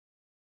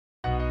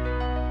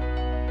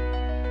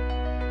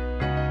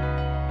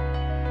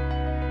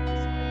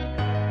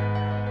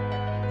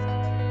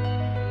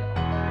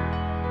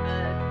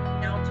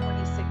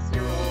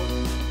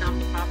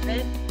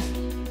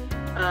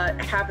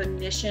nonprofit, have a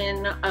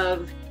mission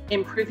of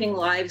improving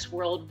lives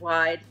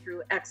worldwide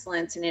through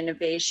excellence and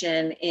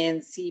innovation in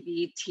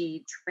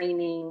CBT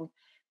training,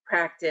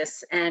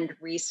 practice, and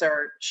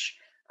research.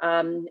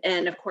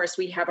 And of course,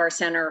 we have our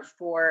Center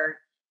for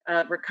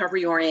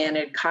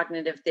Recovery-Oriented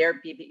Cognitive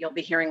Therapy that you'll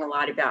be hearing a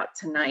lot about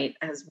tonight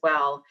as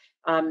well.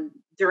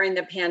 During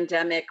the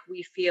pandemic,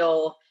 we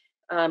feel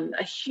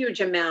a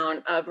huge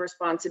amount of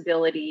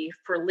responsibility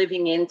for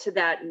living into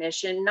that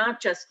mission,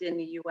 not just in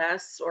the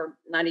US or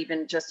not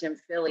even just in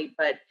Philly,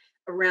 but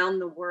around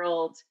the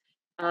world.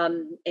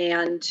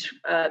 And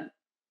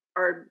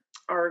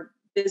our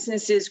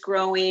business is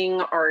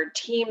growing, our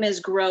team is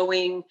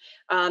growing,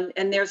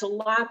 and there's a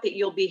lot that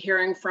you'll be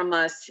hearing from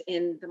us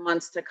in the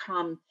months to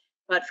come.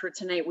 But for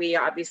tonight, we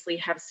obviously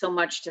have so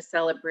much to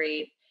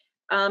celebrate.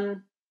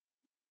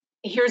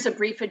 Here's a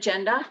brief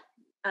agenda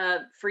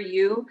for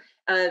you.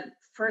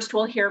 First,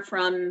 we'll hear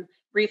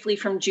briefly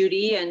from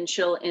Judy, and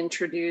she'll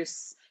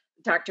introduce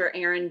Dr.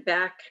 Aaron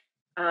Beck.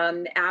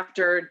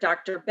 After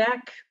Dr.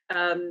 Beck,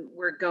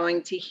 we're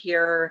going to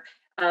hear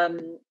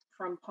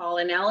from Paul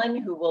and Ellen,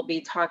 who will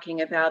be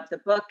talking about the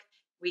book.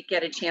 We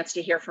get a chance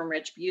to hear from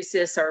Rich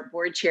Busis, our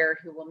board chair,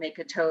 who will make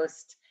a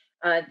toast.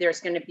 There's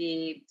going to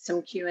be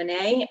some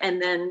Q&A, and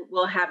then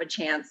we'll have a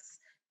chance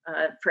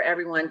for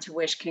everyone to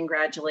wish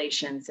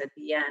congratulations at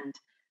the end.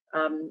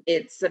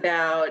 It's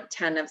about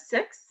 10 of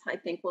 6. I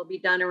think we'll be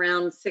done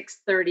around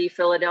 6:30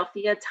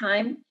 Philadelphia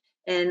time.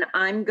 And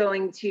I'm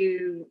going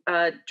to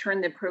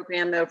turn the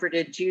program over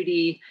to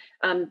Judy.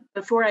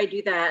 Before I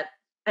do that,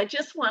 I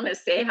just want to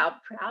say how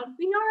proud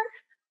we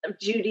are of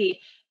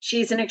Judy.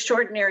 She's an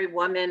extraordinary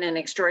woman, an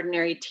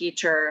extraordinary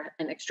teacher,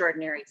 an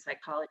extraordinary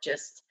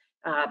psychologist.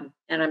 And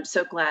I'm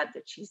so glad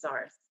that she's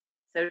ours.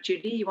 So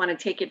Judy, you want to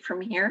take it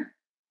from here?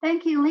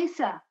 Thank you,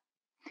 Lisa.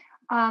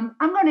 I'm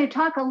going to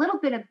talk a little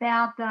bit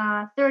about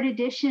the 3rd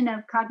edition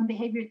of Cognitive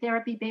Behavior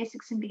Therapy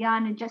Basics and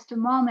Beyond in just a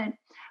moment.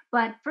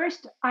 But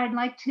first, I'd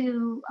like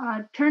to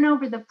turn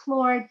over the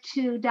floor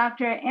to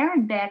Dr.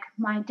 Aaron Beck,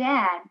 my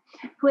dad,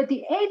 who at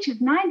the age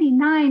of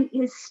 99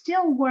 is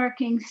still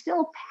working,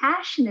 still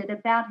passionate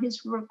about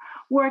his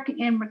work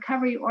in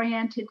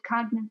recovery-oriented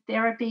cognitive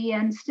therapy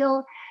and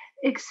still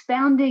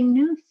expounding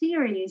new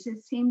theories,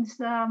 it seems,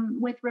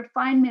 with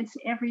refinements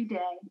every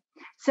day.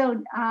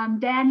 So,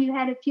 Dan, you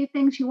had a few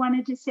things you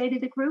wanted to say to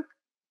the group?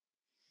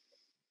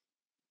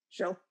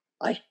 So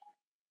I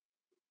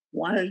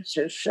wanted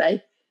to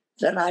say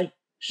that I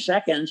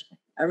second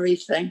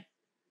everything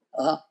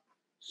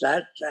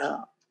that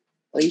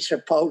Lisa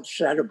Pope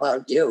said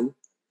about you.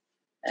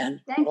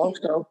 And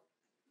also,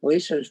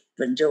 Lisa's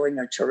been doing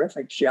a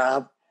terrific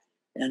job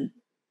in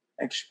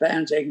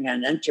expanding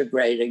and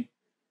integrating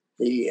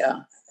the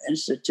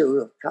Institute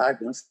of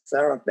Cognitive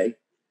Therapy,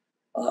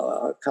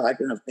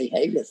 Cognitive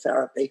Behavior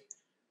Therapy.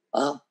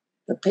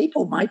 The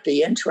people might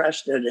be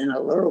interested in a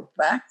little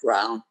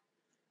background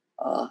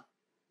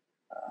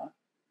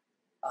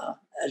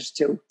as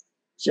to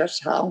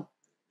just how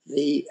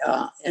the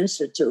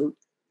Institute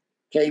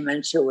came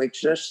into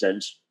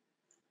existence.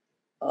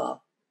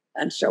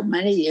 And so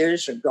many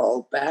years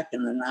ago, back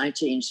in the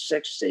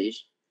 1960s,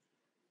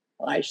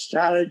 I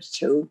started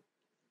to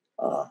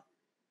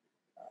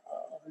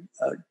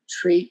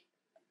treat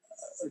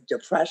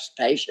depressed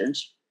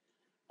patients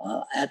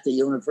at the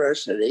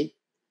university.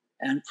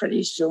 And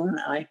pretty soon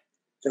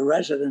the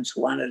residents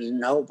wanted to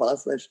know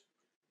about this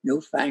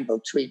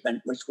newfangled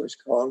treatment, which was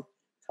called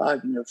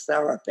cognitive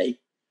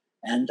therapy.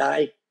 And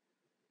I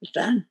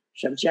then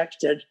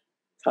subjected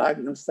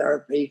cognitive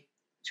therapy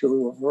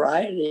to a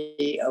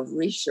variety of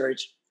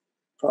research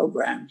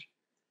programs.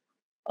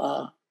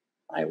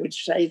 I would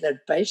say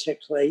that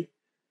basically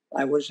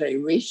I was a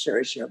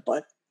researcher,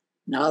 but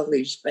now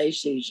these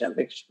spaces have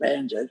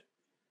expanded.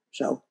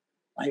 So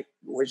I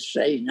would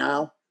say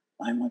now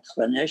I'm a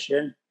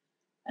clinician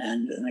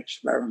and an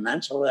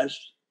experimentalist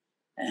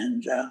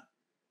and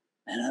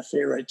a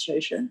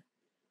theoretician.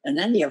 In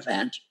any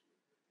event,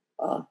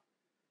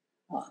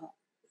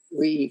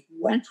 we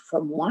went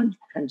from one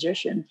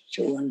condition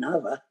to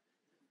another.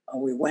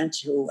 We went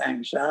to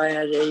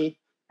anxiety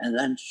and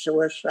then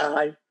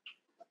suicide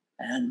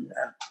and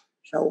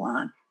so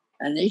on.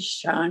 And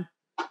each time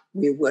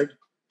we would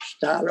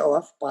start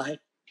off by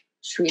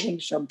treating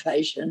some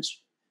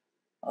patients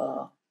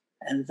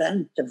and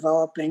then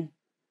developing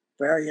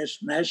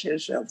various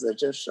measures of the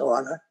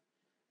disorder.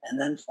 And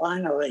then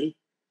finally,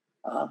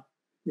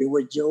 we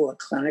would do a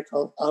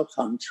clinical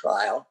outcome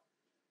trial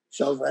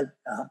so that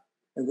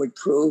it would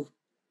prove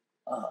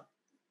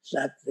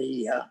that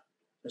the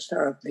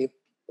therapy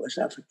was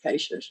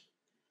efficacious.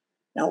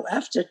 Now,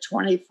 after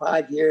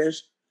 25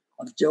 years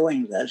of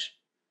doing this,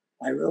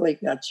 I really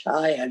got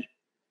tired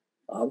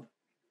of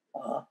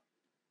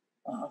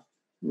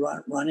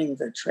running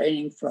the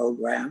training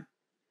program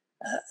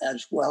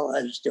as well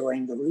as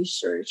doing the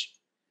research.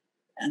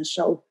 And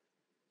so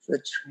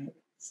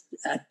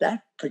at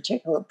that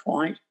particular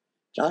point,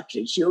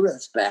 Dr.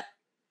 Judith Beck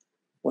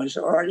was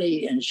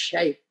already in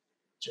shape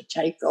to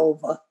take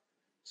over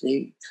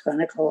the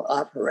clinical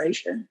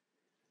operation.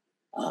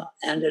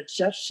 And it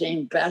just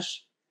seemed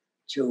best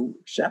to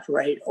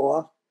separate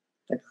off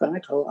the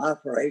clinical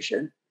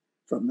operation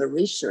from the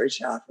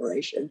research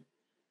operation.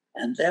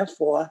 And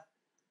therefore,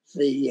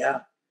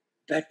 the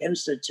Beck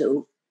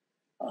Institute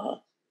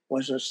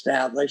was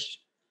established.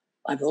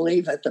 I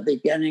believe at the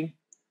beginning,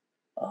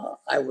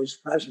 I was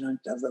president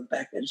of the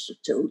Beck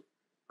Institute,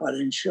 but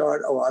in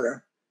short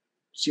order,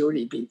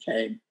 Judy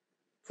became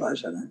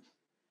president.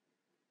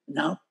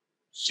 Now,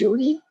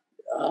 Judy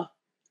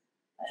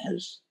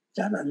has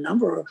done a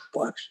number of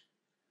books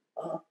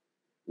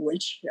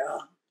which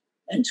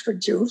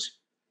introduce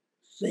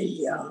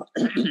the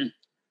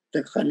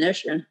the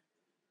clinician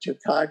to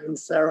cognitive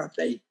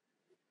therapy,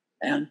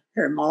 and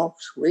her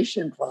most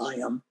recent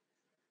volume,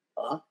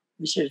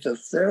 which is the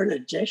third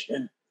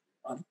edition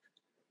of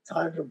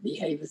Cognitive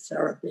Behavior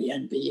Therapy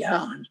and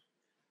Beyond,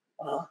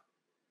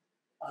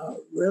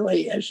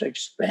 really is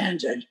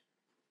expanded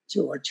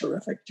to a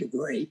terrific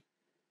degree,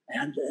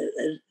 and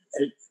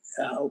it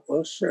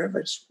will serve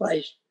its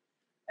place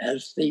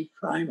as the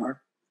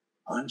primer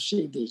on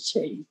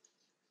CBT.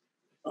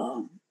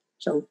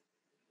 So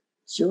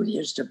Judy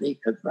is to be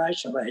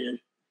congratulated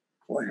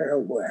for her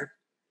work.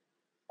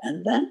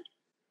 And then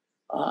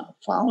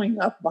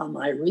following up on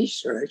my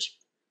research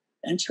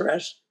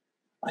interest,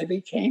 I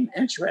became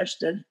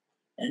interested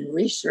in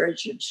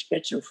research in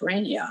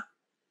schizophrenia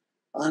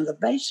on the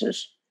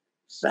basis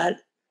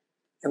that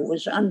it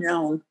was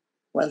unknown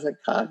whether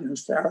cognitive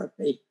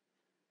therapy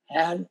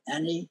had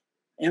any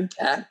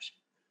impact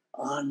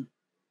on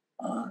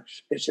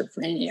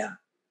schizophrenia.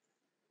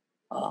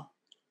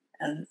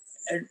 And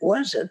it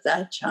was at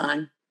that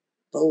time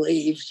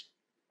believed,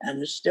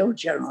 and is still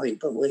generally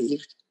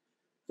believed,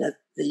 that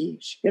the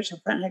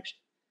schizophrenics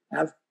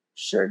have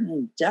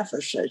certain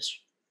deficits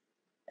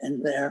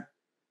in their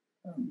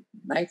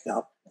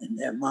makeup, in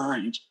their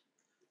mind,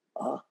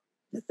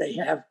 that they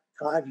have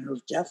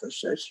cognitive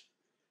deficits,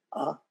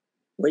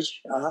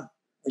 which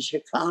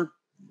account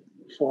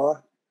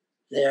for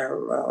their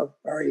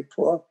very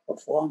poor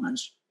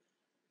performance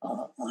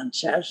on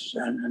tests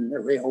and in the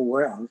real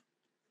world.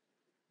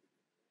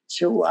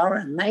 To our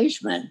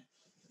amazement,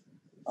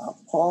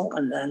 Paul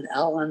and then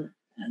Ellen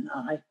and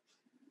I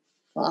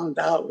found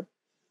out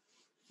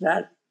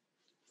that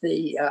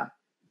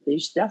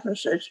these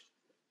deficits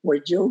were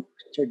due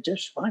to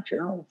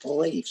dysfunctional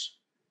beliefs.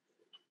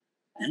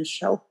 And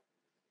so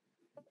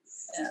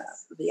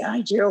the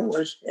idea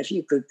was, if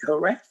you could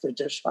correct the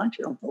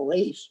dysfunctional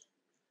beliefs,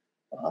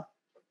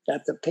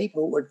 that the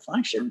people would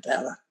function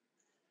better.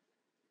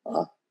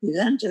 We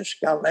then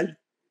discovered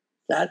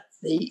that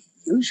the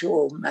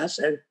usual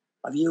method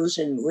of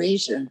using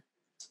reason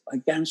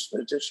against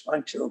the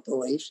dysfunctional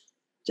beliefs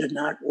did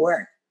not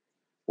work.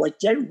 What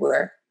did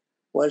work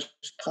was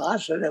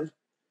positive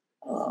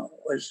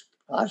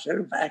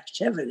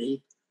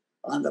activity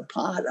on the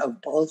part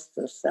of both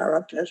the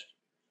therapist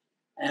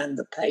and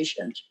the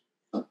patient.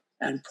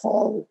 And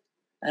Paul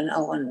and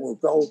Ellen will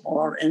go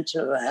more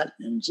into that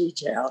in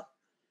detail.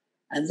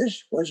 And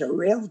this was a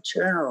real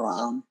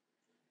turnaround,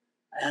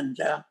 and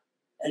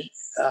it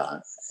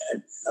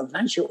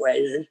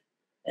eventuated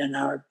in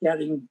our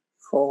getting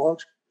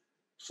calls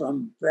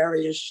from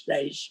various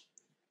states.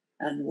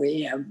 And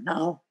we have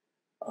now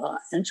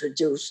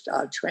introduced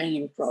our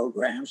training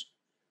programs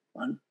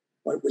on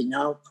what we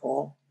now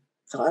call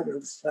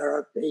cognitive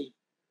therapy,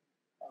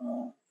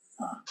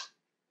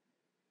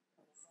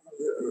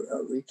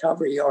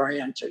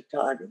 recovery-oriented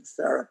cognitive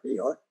therapy,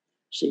 or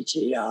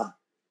CTR.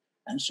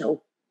 And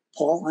so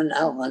Paul and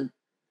Ellen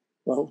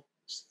will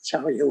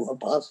tell you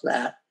about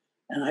that.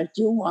 And I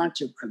do want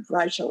to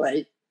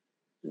congratulate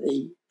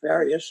the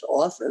various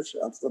authors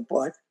of the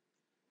book.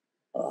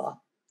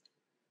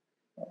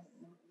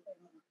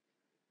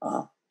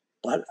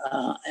 But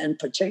in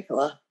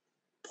particular,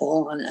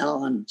 Paul and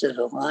Ellen did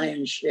a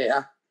lion's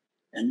share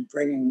in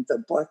bringing the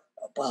book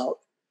about,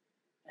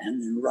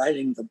 and in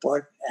writing the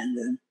book, and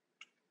in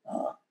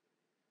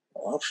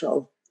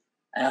also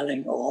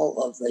adding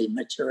all of the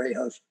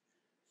materials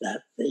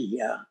that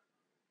the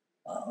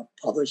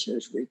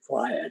publishers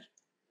required.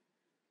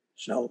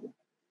 So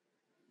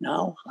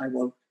now I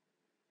will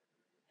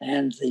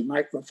hand the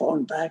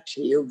microphone back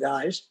to you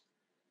guys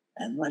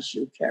and let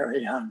you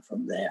carry on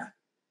from there.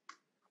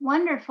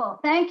 Wonderful.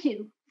 Thank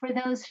you for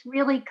those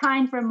really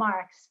kind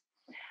remarks.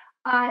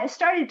 I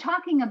started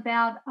talking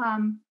about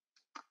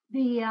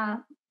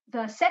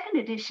the second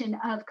edition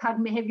of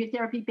Cognitive Behavior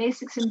Therapy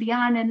Basics and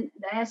Beyond. And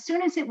as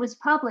soon as it was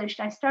published,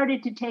 I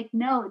started to take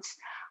notes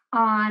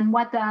on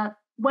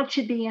what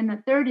should be in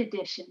the third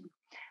edition.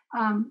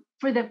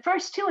 For the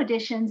first two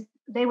editions,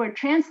 they were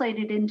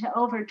translated into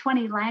over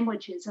 20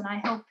 languages, and I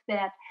hope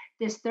that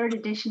this third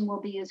edition will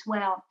be as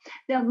well.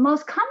 The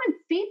most common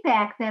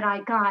feedback that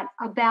I got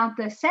about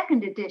the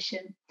second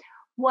edition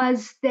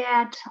was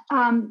that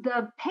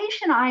the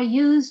patient I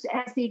used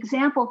as the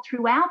example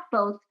throughout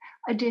both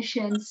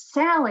editions,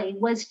 Sally,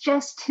 was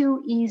just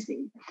too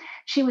easy.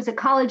 She was a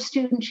college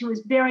student. She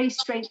was very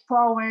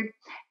straightforward,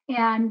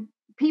 and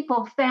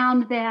people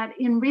found that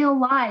in real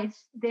life,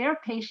 their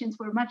patients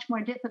were much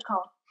more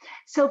difficult.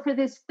 So for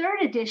this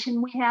third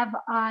edition, we have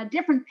a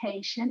different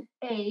patient,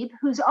 Abe,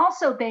 who's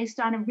also based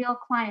on a real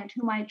client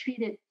whom I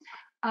treated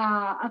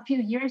a few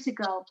years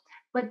ago.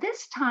 But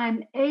this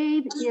time,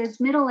 Abe is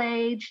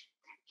middle-aged.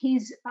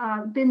 He's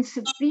been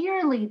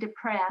severely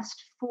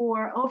depressed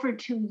for over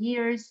 2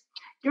 years.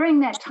 During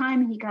that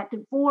time, he got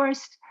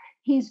divorced.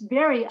 He's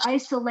very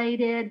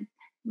isolated.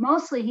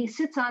 Mostly he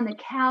sits on the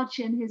couch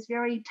in his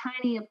very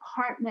tiny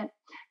apartment,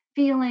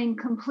 feeling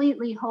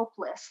completely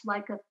hopeless,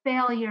 like a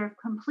failure,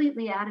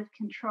 completely out of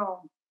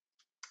control.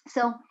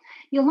 So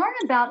you'll learn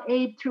about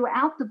Abe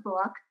throughout the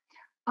book.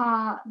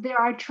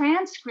 There are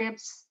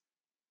transcripts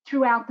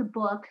throughout the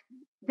book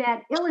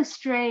that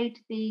illustrate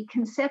the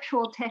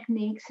conceptual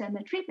techniques and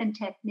the treatment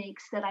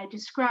techniques that I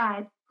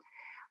described.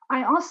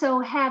 I also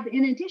have,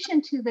 in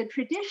addition to the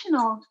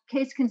traditional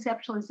case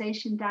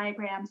conceptualization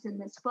diagrams in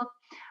this book,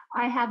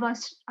 I have a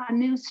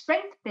new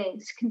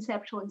strength-based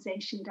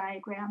conceptualization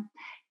diagram.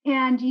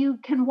 And you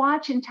can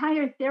watch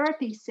entire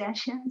therapy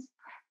sessions,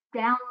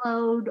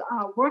 download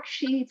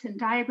worksheets and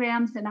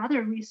diagrams and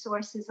other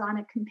resources on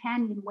a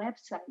companion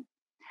website.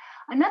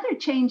 Another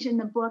change in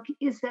the book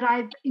is that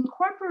I've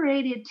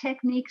incorporated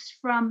techniques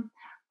from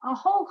a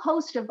whole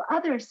host of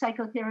other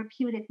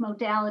psychotherapeutic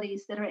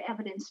modalities that are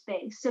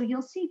evidence-based. So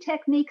you'll see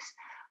techniques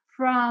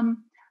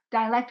from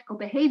dialectical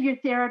behavior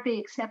therapy,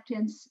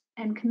 acceptance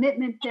and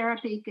commitment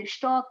therapy,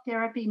 Gestalt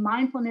therapy,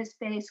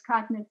 mindfulness-based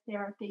cognitive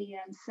therapy,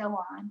 and so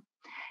on.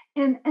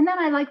 And then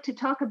I like to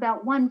talk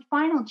about one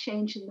final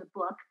change in the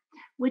book,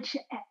 which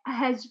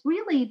has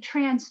really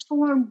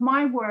transformed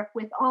my work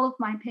with all of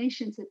my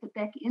patients at the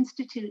Beck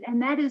Institute,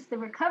 and that is the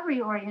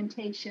recovery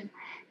orientation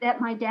that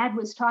my dad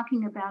was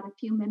talking about a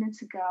few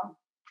minutes ago.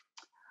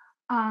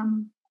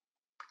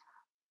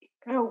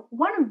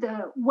 One of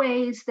the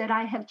ways that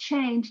I have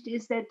changed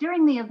is that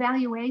during the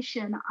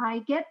evaluation, I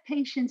get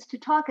patients to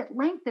talk at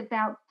length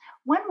about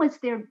when was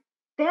their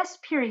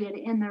best period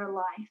in their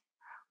life.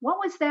 What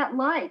was that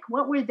like?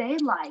 What were they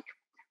like?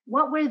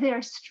 What were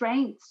their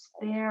strengths,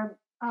 their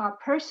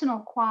personal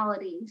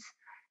qualities,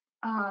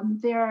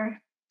 their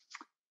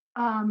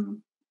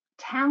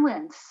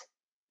talents,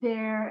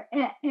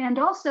 and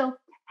also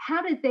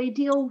how did they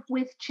deal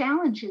with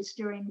challenges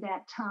during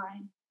that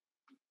time?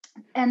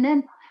 And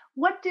then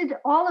what did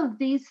all of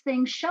these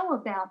things show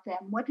about them?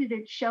 What did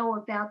it show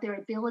about their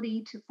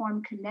ability to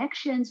form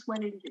connections? What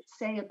did it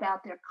say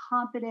about their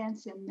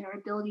competence and their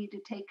ability to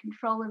take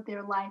control of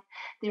their life,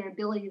 their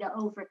ability to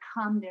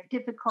overcome their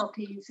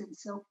difficulties, and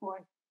so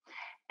forth?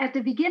 At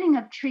the beginning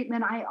of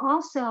treatment, I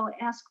also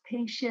ask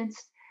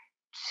patients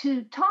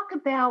to talk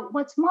about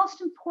what's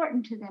most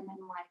important to them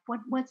in life,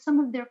 what some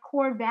of their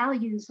core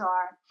values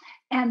are,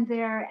 and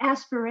their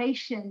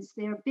aspirations,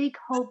 their big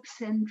hopes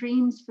and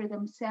dreams for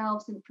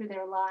themselves and for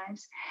their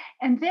lives.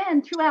 And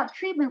then throughout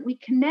treatment, we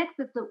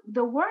connect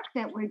the work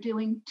that we're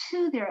doing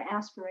to their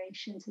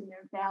aspirations and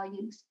their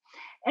values.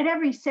 At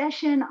every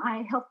session,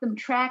 I help them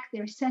track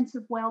their sense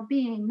of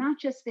well-being, not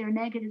just their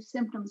negative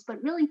symptoms,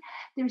 but really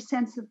their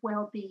sense of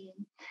well-being.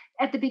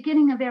 At the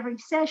beginning of every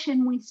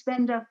session, we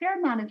spend a fair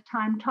amount of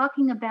time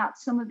talking about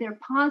some of their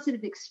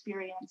positive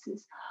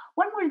experiences.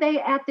 When were they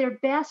at their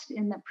best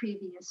in the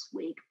previous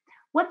week?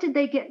 What did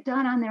they get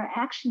done on their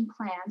action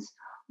plans?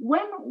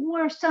 When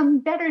were some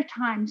better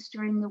times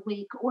during the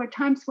week, or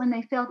times when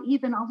they felt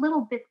even a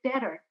little bit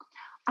better?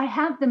 I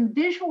have them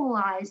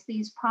visualize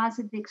these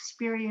positive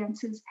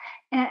experiences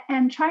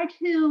and try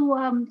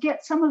to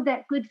get some of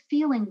that good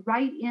feeling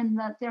right in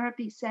the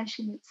therapy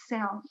session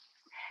itself.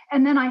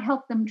 And then I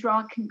help them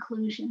draw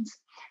conclusions.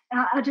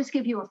 I'll just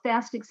give you a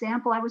fast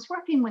example. I was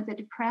working with a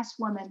depressed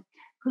woman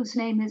whose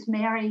name is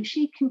Mary.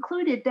 She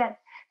concluded that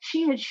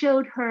she had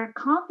showed her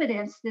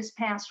confidence this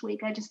past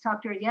week. I just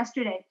talked to her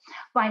yesterday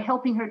by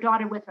helping her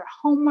daughter with her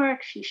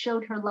homework. She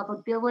showed her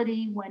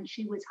lovability when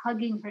she was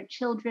hugging her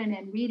children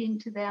and reading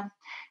to them.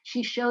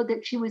 She showed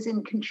that she was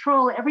in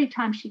control every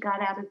time she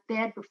got out of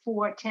bed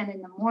before 10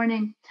 in the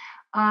morning.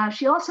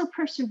 She also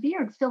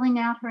persevered filling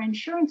out her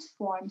insurance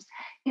forms.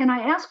 And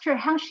I asked her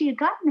how she had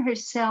gotten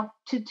herself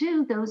to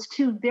do those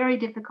two very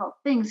difficult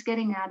things,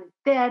 getting out of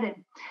bed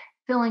and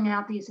filling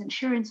out these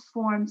insurance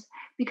forms,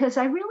 because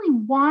I really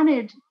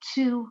wanted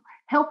to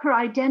help her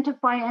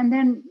identify and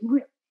then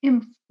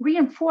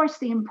reinforce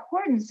the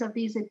importance of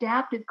these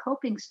adaptive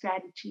coping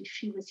strategies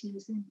she was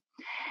using.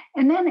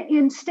 And then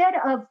instead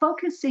of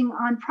focusing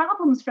on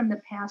problems from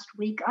the past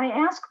week, I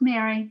asked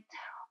Mary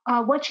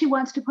what she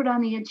wants to put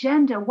on the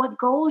agenda, what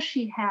goals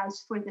she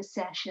has for the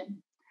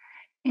session.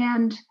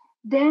 And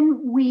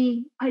then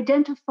we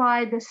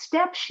identify the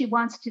steps she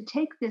wants to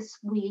take this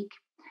week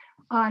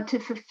to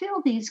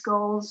fulfill these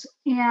goals,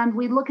 and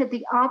we look at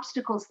the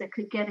obstacles that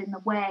could get in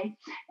the way.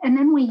 And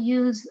then we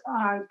use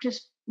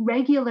just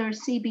regular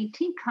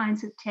CBT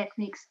kinds of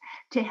techniques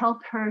to help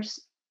her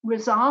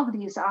resolve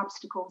these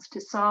obstacles, to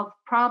solve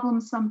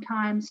problems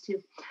sometimes, to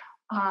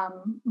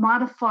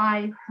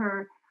modify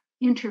her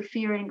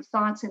interfering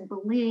thoughts and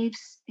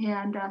beliefs,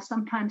 and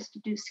sometimes to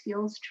do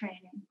skills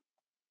training.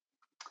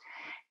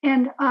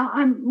 And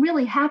I'm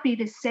really happy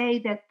to say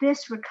that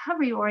this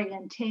recovery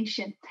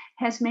orientation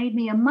has made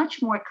me a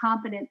much more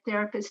competent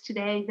therapist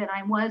today than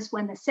I was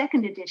when the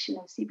second edition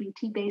of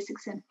CBT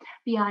Basics and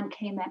Beyond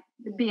came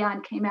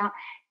out.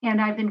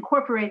 And I've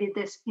incorporated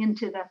this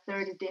into the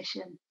third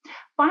edition.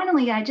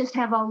 Finally, I just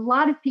have a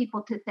lot of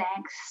people to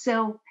thank.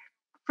 So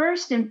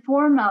first and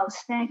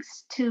foremost,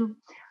 thanks to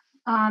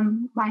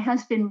my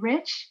husband,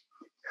 Rich,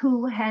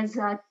 who has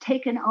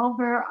taken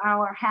over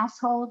our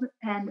household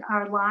and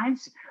our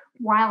lives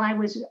while I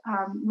was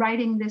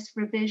writing this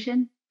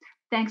revision.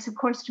 Thanks, of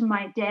course, to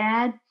my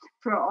dad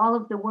for all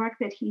of the work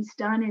that he's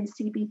done in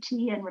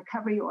CBT and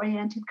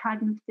recovery-oriented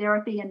cognitive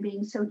therapy and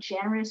being so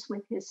generous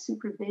with his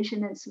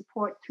supervision and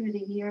support through the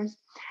years.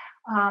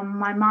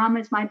 My mom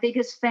is my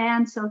biggest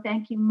fan, so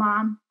thank you,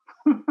 Mom,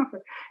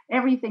 for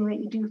everything that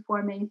you do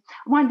for me.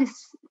 I wanted to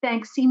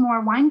thank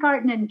Seymour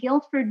Weingarten and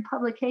Guilford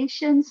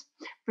Publications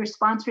for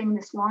sponsoring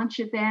this launch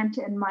event,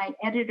 and my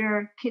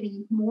editor,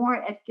 Kitty Moore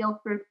at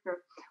Guilford,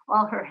 for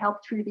all her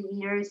help through the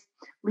years.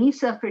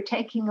 Lisa for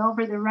taking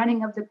over the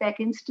running of the Beck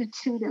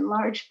Institute in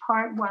large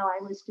part while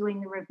I was doing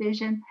the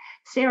revision.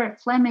 Sarah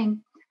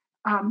Fleming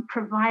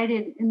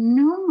provided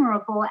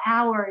innumerable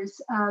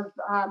hours of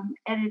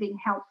editing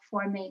help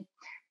for me.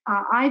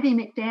 Ivy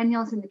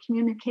McDaniels and the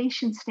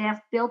communication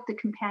staff built the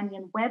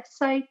companion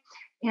website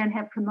and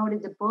have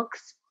promoted the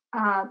books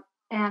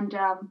and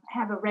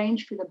have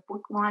arranged for the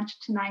book launch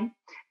tonight.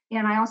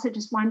 And I also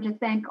just wanted to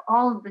thank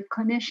all of the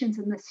clinicians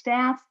and the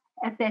staff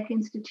at Beck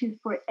Institute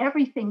for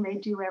everything they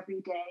do every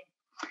day.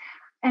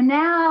 And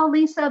now,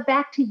 Lisa,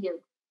 back to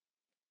you.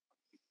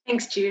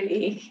 Thanks,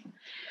 Judy.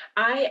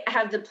 I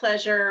have the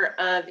pleasure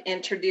of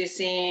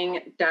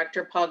introducing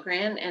Dr. Paul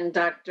Grant and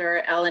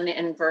Dr. Ellen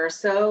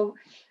Inverso.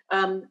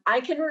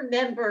 I can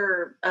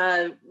remember,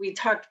 we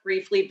talked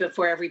briefly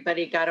before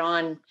everybody got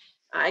on.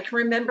 I can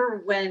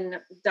remember when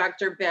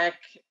Dr. Beck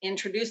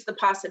introduced the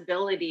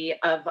possibility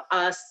of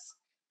us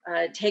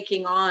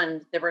taking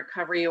on the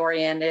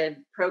recovery-oriented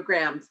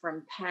program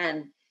from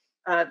Penn.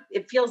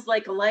 It feels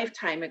like a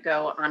lifetime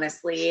ago,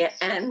 honestly,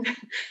 and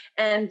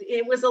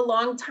it was a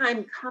long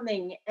time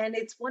coming. And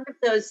it's one of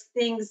those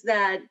things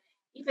that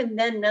even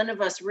then, none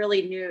of us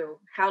really knew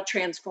how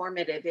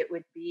transformative it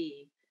would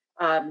be.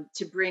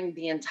 To bring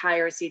the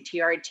entire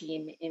CTR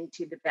team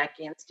into the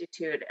Beck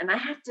Institute. And I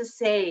have to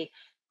say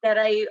that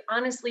I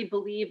honestly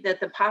believe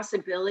that the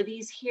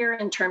possibilities here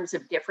in terms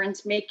of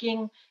difference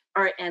making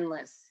are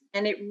endless.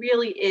 And it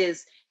really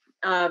is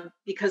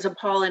because of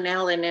Paul and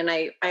Ellen. And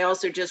I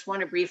also just want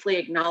to briefly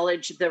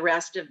acknowledge the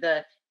rest of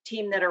the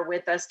team that are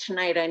with us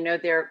tonight. I know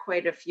there are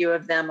quite a few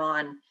of them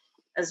on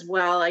as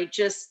well.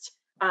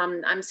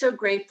 I'm so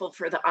grateful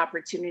for the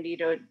opportunity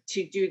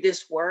to do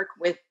this work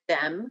with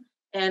them.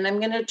 And I'm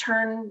going to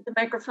turn the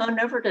microphone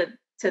over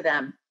to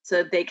them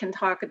so they can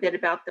talk a bit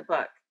about the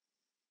book.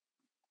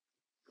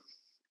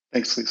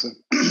 Thanks, Lisa.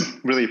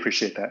 Really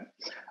appreciate that.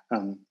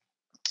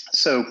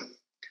 So,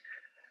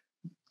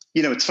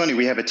 it's funny,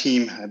 we have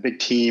a big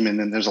team, and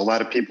then there's a lot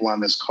of people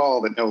on this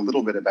call that know a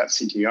little bit about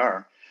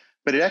CTR.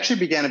 But it actually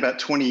began about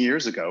 20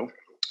 years ago,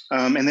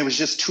 and there was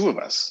just two of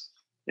us.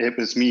 It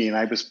was me, and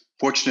I was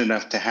fortunate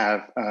enough to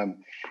have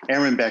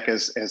Aaron Beck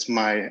as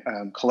my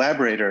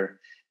collaborator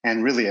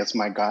and really as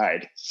my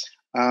guide.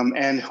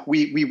 And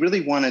we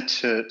really wanted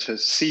to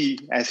see,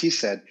 as he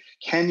said,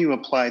 can you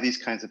apply these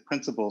kinds of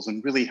principles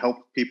and really help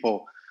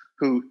people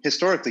who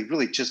historically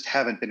really just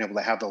haven't been able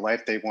to have the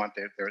life they want?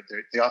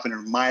 They often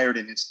are mired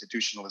in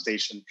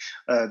institutionalization.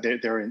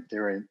 They're in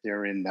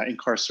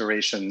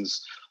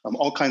incarcerations,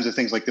 all kinds of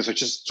things like this, or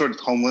just sort of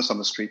homeless on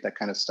the street, that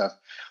kind of stuff.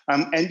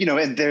 And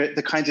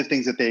the kinds of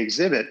things that they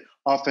exhibit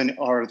often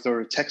are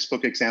the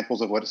textbook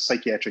examples of what a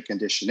psychiatric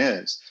condition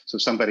is. So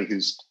somebody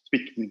who's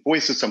speaking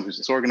voices, someone who's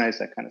disorganized,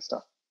 that kind of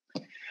stuff.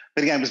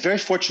 But again, I was very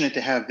fortunate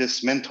to have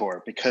this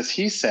mentor because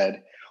he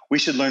said, we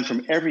should learn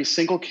from every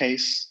single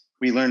case,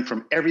 we learn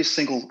from every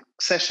single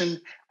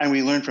session, and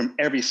we learn from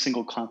every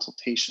single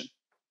consultation.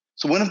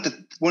 So one of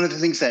the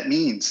things that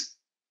means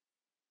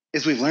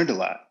is we've learned a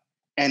lot,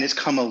 and it's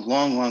come a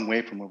long, long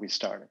way from where we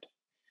started.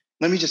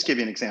 Let me just give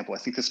you an example. I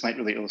think this might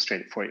really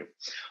illustrate it for you.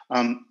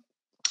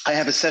 I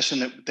have a session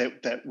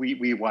that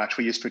we watch,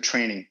 we use for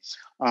training,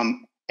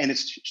 and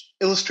it's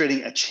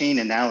illustrating a chain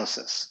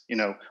analysis,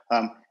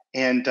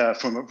 and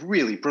from a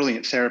really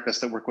brilliant therapist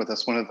that worked with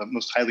us, one of the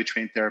most highly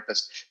trained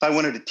therapists. If I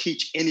wanted to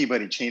teach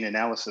anybody chain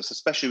analysis,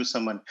 especially with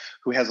someone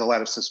who has a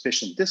lot of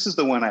suspicion, this is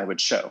the one I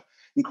would show.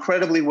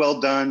 Incredibly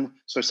well done.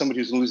 So somebody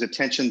who's lose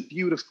attention,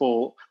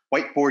 beautiful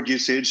whiteboard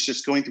usage,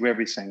 just going through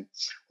everything.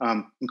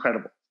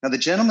 Incredible. Now, the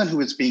gentleman who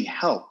was being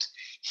helped,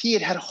 he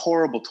had had a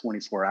horrible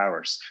 24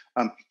 hours.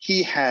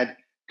 He had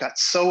got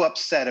so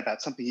upset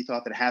about something he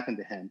thought that happened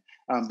to him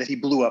that he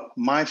blew up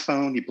my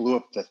phone, he blew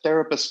up the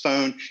therapist's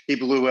phone, he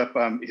blew up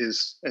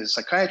his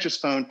psychiatrist's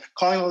phone,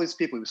 calling all these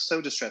people. He was so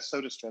distressed, so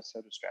distressed,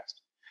 so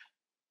distressed.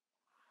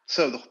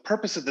 So the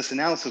purpose of this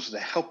analysis was to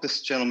help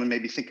this gentleman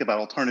maybe think about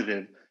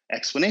alternative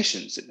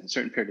explanations in a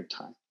certain period of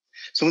time.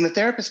 So when the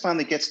therapist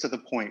finally gets to the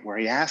point where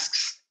he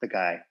asks the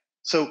guy,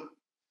 so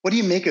what do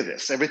you make of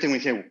this? Everything we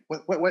hear,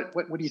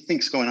 what do you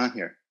think's going on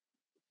here?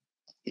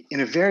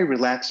 In a very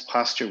relaxed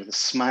posture with a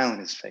smile on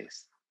his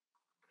face,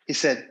 he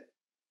said,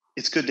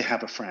 it's good to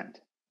have a friend.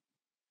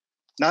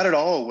 Not at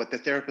all what the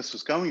therapist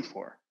was going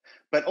for,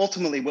 but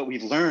ultimately what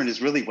we've learned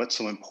is really what's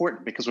so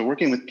important, because we're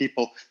working with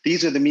people,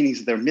 these are the meanings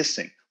that they're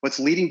missing. What's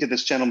leading to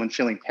this gentleman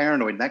feeling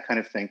paranoid and that kind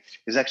of thing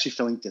is actually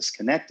feeling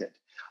disconnected.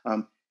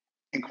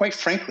 And quite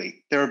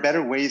frankly, there are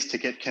better ways to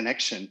get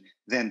connection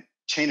than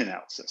chain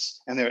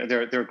analysis. And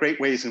there are great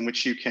ways in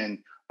which you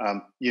can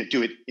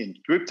do it in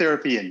group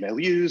therapy and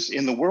milieus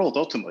in the world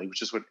ultimately,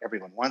 which is what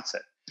everyone wants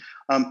it.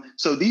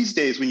 So these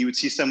days, when you would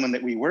see someone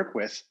that we work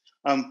with,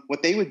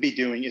 what they would be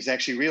doing is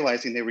actually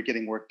realizing they were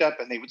getting worked up,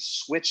 and they would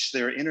switch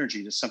their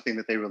energy to something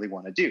that they really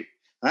want to do.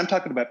 And I'm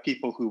talking about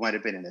people who might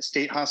have been in a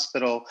state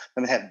hospital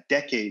and have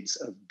decades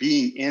of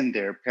being in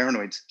their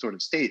paranoid sort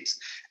of states,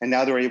 and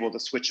now they're able to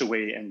switch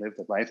away and live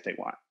the life they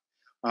want.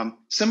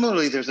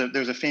 Similarly, there's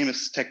a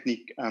famous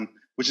technique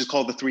which is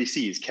called the 3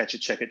 C's: catch it,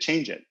 check it,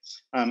 change it.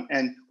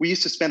 And we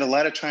used to spend a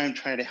lot of time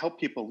trying to help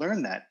people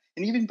learn that.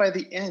 And even by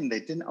the end, they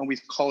didn't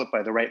always call it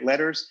by the right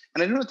letters.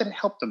 And I don't know that it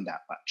helped them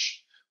that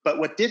much. But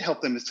what did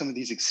help them is some of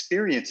these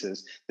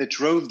experiences that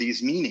drove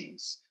these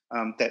meanings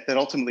that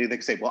ultimately they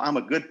could say, well, I'm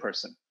a good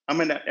person. I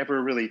might not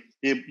ever really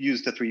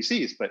use the 3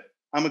 C's, but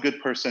I'm a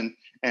good person.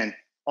 And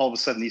all of a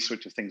sudden, these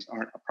sorts of things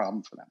aren't a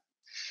problem for them.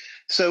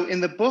 So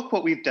in the book,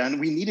 what we've done,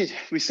 we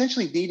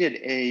essentially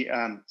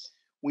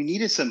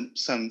needed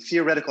some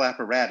theoretical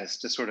apparatus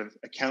to sort of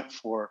account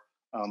for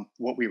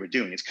what we were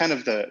doing. It's kind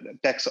of the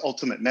Beck's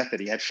ultimate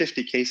method. He had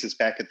 50 cases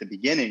back at the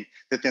beginning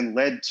that then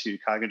led to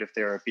cognitive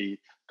therapy,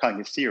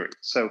 cognitive theory.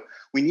 So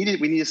we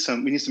needed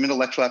some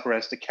intellectual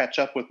apparatus to catch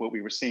up with what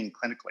we were seeing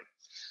clinically.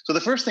 So the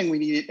first thing we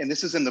needed, and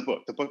this is in the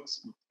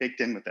book's baked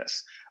in with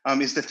this,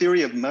 is the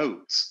theory of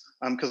modes.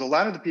 Because a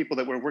lot of the people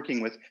that we're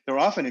working with, they're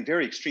often in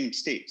very extreme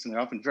states, and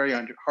they're often very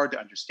hard to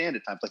understand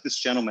at times, like this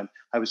gentleman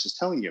I was just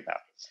telling you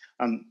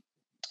about.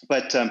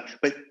 But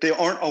they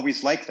aren't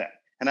always like that.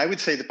 And I would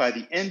say that by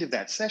the end of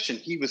that session,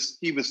 he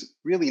was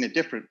really in a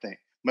different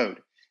mode.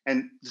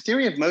 And the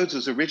theory of modes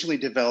was originally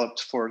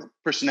developed for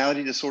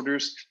personality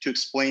disorders to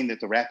explain that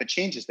the rapid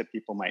changes that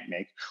people might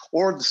make,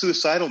 or the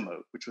suicidal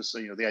mode, which was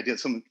the idea that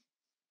someone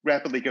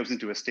rapidly goes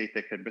into a state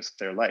that could risk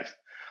their life.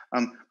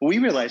 But we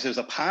realized there's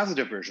a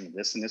positive version of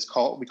this, and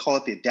we call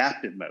it the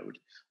adaptive mode.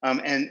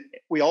 And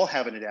we all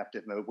have an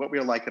adaptive mode, what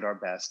we're like at our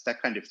best,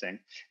 that kind of thing.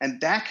 And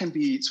that can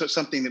be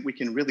something that we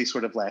can really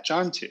sort of latch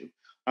onto.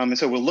 And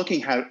so we're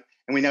looking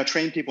and we now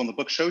train people, and the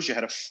book shows you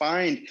how to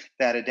find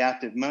that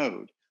adaptive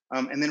mode,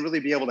 and then really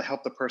be able to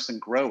help the person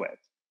grow it.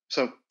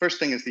 So first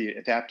thing is the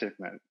adaptive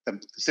mode.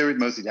 The theory of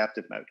modes, the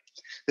adaptive mode.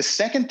 The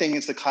second thing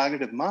is the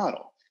cognitive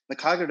model. The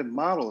cognitive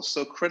model is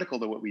so critical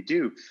to what we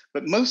do,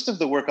 but most of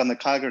the work on the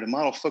cognitive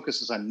model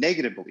focuses on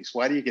negative beliefs.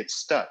 Why do you get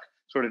stuck?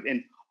 Sort of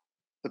in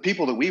the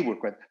people that we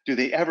work with, do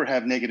they ever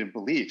have negative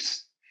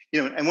beliefs?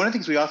 And one of the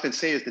things we often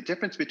say is the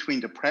difference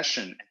between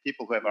depression and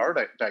people who have our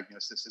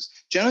diagnosis is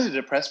generally the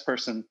depressed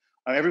person,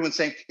 everyone's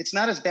saying, it's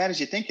not as bad as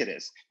you think it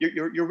is.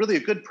 You're really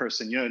a good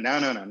person. No,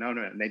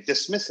 and they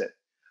dismiss it.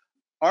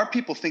 Our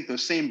people think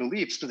those same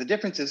beliefs, but the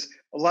difference is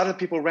a lot of the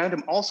people around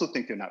them also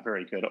think they're not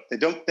very good.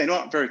 They're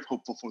not very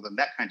hopeful for them,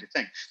 that kind of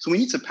thing. So we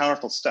need some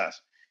powerful stuff.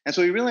 And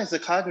so we realize the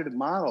cognitive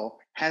model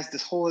has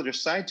this whole other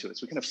side to it.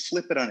 So we kind of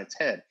flip it on its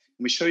head.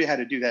 And we show you how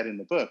to do that in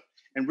the book.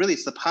 And really,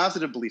 it's the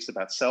positive beliefs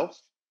about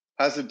self,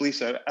 positive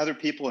beliefs about other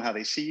people and how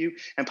they see you,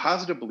 and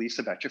positive beliefs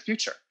about your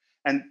future.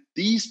 And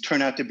these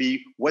turn out to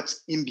be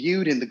what's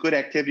imbued in the good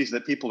activities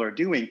that people are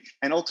doing,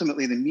 and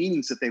ultimately the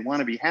meanings that they want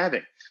to be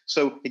having.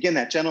 So again,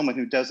 that gentleman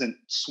who doesn't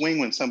swing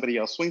when somebody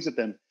else swings at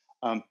them,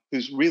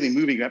 who's really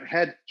moving up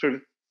ahead, sort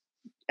of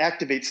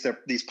activates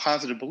these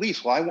positive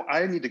beliefs. Well,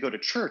 I need to go to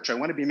church. I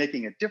want to be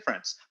making a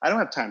difference. I don't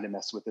have time to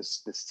mess with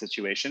this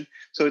situation.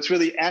 So it's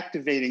really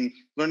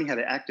learning how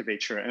to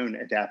activate your own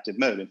adaptive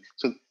mode. And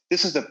so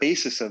this is the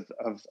basis of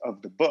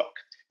the book.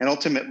 And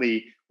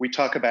ultimately, we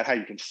talk about how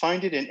you can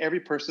find it in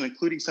every person,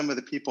 including some of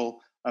the people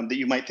that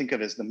you might think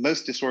of as the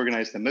most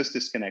disorganized, the most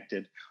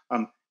disconnected,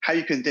 how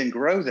you can then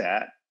grow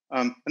that.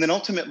 And then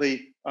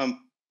ultimately,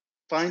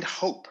 find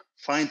hope,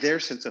 find their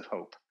sense of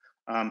hope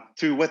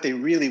through what they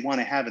really want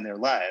to have in their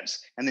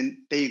lives. And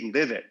then they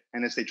live it.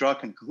 And as they draw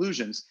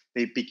conclusions,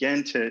 they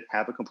begin to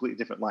have a completely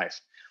different life.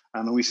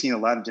 And we've seen a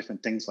lot of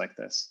different things like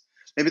this.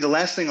 Maybe the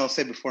last thing I'll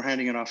say before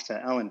handing it off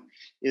to Ellen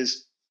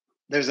is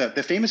there's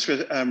the famous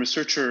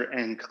researcher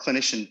and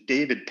clinician,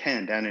 David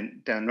Penn, down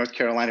in North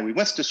Carolina. We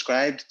once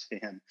described to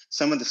him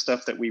some of the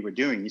stuff that we were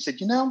doing. He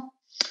said,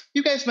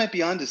 you guys might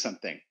be onto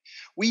something.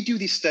 We do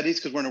these studies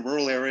because we're in a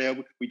rural area.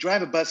 We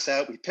drive a bus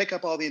out, we pick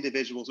up all the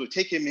individuals, we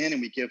take them in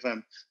and we give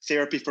them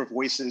therapy for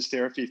voices,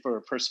 therapy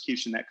for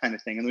persecution, that kind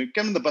of thing. And we get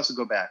them on the bus and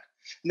go back.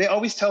 And they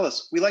always tell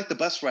us, we like the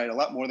bus ride a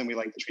lot more than we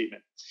like the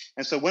treatment.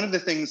 And so one of the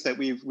things that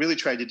we've really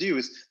tried to do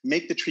is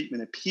make the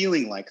treatment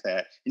appealing like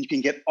that. And you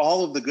can get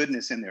all of the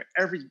goodness in there,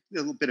 every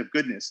little bit of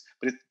goodness,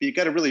 but you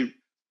got to really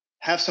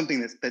have something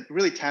that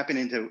really tapping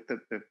into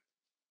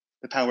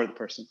the power of the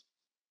person.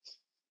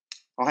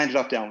 I'll hand it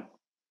off to Ellen.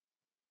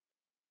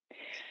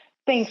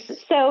 Thanks.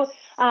 So,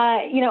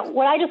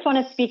 what I just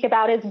want to speak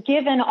about is,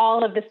 given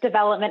all of this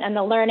development and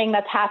the learning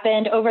that's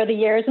happened over the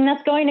years, and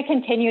that's going to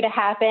continue to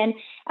happen,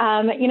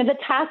 the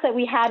task that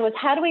we had was,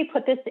 how do we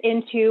put this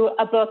into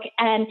a book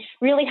and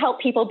really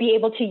help people be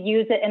able to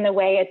use it in the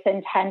way it's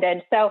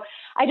intended? So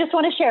I just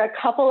want to share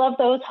a couple of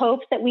those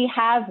hopes that we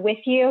have with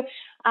you,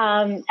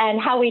 and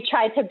how we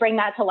tried to bring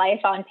that to life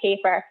on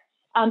paper.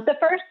 The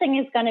first thing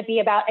is going to be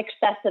about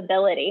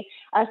accessibility.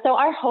 So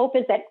our hope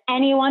is that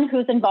anyone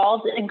who's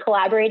involved in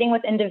collaborating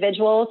with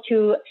individuals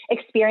who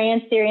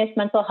experience serious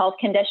mental health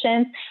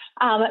conditions,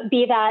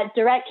 be that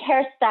direct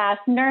care staff,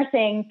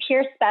 nursing,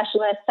 peer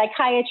specialists,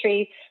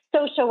 psychiatry,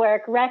 social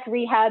work, rec,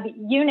 rehab,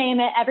 you name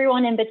it,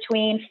 everyone in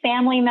between,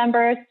 family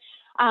members,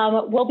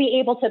 will be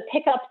able to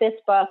pick up this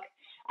book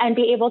and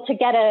be able to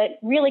get a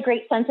really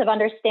great sense of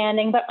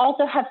understanding, but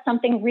also have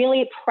something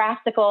really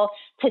practical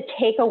to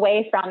take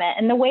away from it.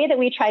 And the way that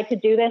we tried to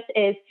do this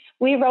is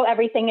we wrote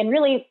everything in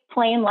really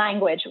plain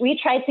language. We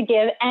tried to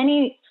give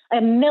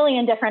a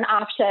million different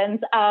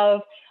options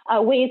of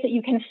ways that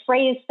you can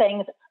phrase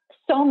things,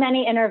 so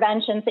many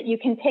interventions that you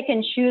can pick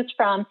and choose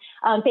from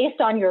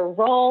based on your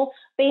role,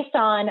 based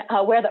on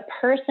where the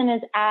person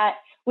is at.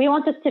 We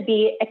want this to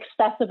be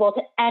accessible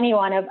to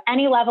anyone of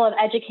any level of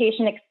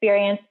education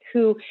experience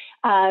who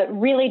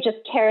really just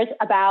cares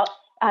about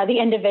the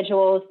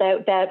individuals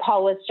that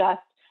Paul was just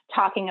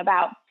talking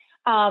about.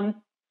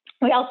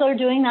 We also are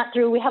doing that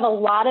we have a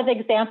lot of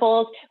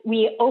examples.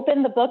 We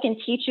open the book and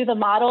teach you the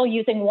model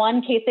using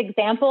one case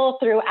example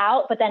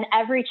throughout, but then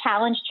every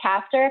challenge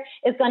chapter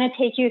is going to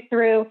take you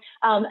through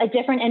a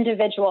different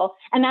individual.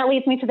 And that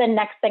leads me to the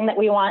next thing that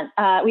we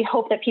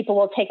hope that people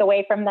will take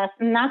away from this.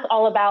 And that's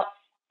all about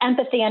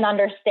empathy and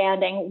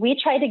understanding. We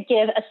try to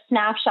give a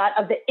snapshot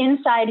of the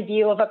inside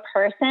view of a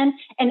person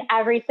in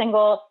every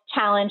single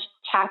challenge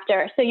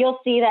chapter. So you'll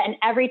see that in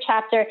every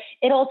chapter,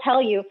 it'll tell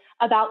you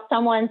about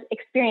someone's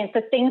experience,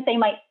 the things they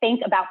might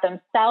think about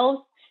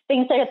themselves,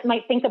 things they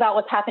might think about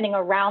what's happening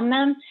around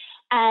them,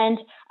 and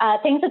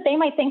things that they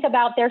might think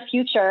about their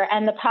future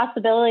and the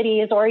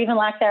possibilities or even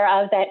lack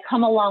thereof that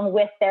come along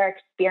with their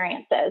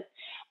experiences.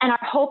 And our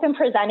hope in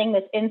presenting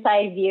this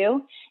inside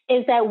view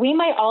is that we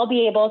might all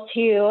be able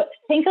to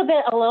think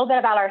a little bit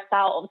about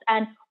ourselves,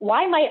 and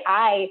why might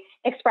I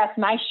express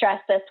my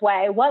stress this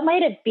way? What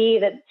might it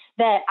be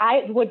that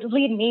I would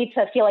lead me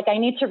to feel like I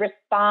need to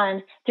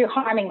respond through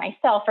harming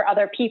myself or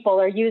other people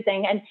or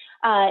using, and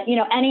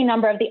any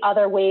number of the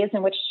other ways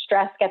in which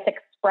stress gets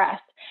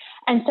expressed.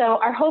 And so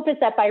our hope is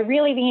that by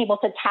really being able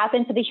to tap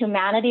into the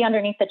humanity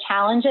underneath the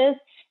challenges,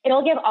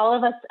 it'll give all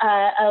of us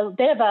a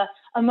bit of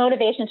a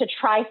motivation to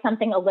try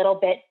something a little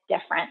bit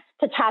different,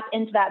 to tap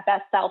into that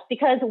best self,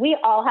 because we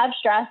all have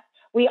stress.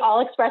 We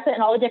all express it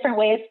in all the different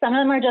ways. Some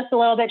of them are just a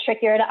little bit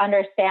trickier to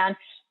understand.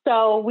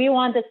 So we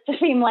want this to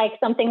seem like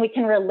something we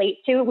can relate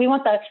to. We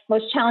want the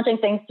most challenging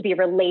things to be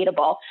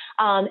relatable.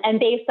 And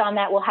based on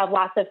that, we'll have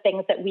lots of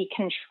things that we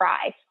can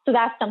try. So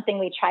that's something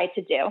we try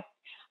to do.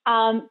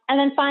 And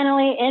then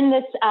finally, in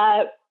this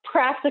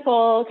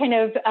practical kind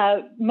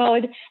of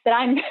mode that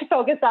I'm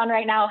focused on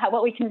right now,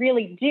 what we can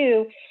really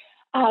do,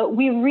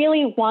 we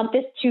really want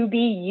this to be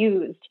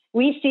used.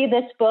 We see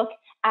this book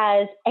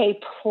as a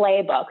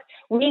playbook.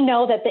 We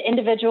know that the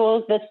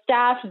individuals, the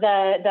staff,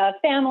 the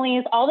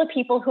families, all the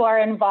people who are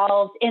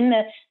involved in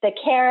the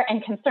care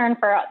and concern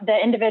for the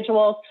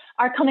individuals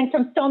are coming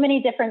from so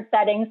many different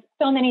settings,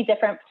 so many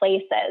different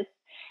places.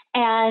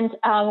 And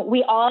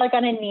we all are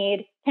going to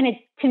need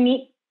to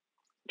meet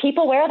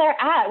people where they're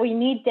at. We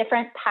need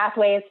different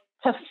pathways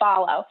to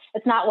follow.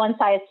 It's not one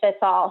size fits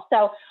all.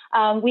 So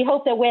we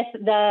hope that with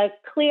the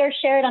clear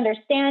shared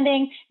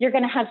understanding, you're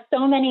going to have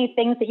so many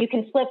things that you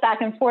can flip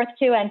back and forth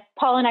to. And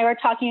Paul and I were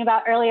talking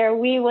about earlier,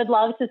 we would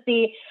love to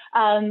see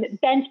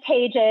bent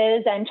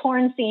pages and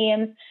torn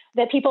seams,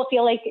 that people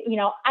feel like,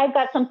 I've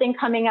got something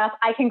coming up.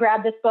 I can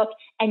grab this book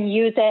and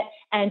use it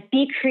and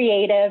be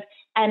creative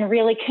and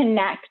really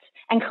connect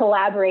and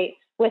collaborate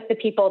with the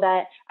people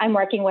that I'm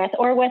working with,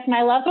 or with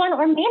my loved one,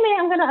 or maybe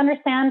I'm going to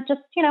understand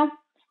just,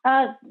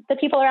 the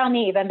people around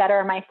me even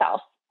better,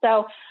 myself.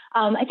 So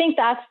I think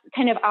that's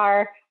kind of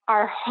our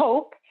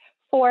hope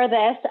for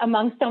this,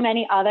 among so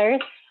many others,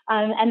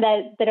 and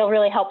that it'll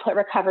really help put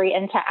recovery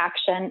into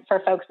action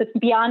for folks. It's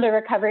beyond a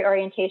recovery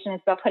orientation.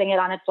 It's about putting it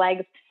on its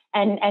legs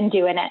and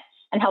doing it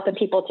and helping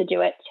people to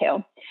do it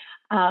too.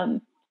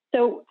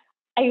 So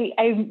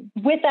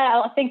with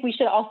that, I think we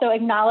should also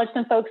acknowledge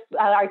some folks.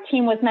 Our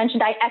team was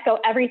mentioned. I echo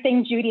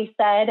everything Judy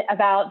said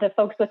about the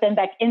folks within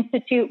Beck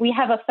Institute. We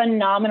have a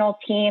phenomenal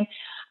team,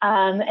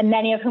 and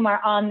many of whom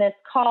are on this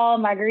call: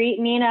 Marguerite,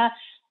 Nina,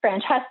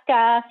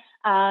 Francesca,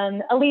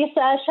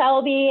 Elisa,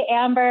 Shelby,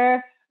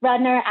 Amber,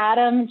 Rudner,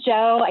 Adam,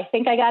 Joe. I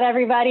think I got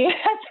everybody.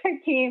 That's our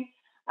team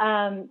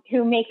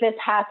who make this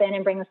happen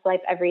and bring this to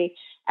life every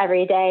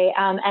day.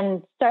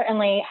 And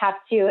certainly have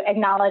to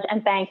acknowledge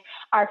and thank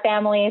our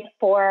families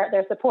for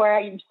their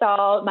support. You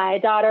saw my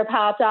daughter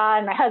popped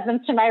on, my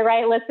husband's to my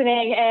right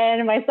listening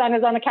in, my son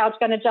is on the couch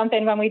going to jump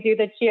in when we do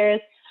the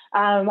cheers.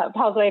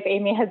 Paul's wife,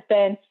 Amy, has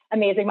been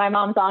amazing. My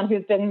mom's on,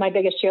 who's been my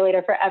biggest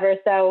cheerleader forever.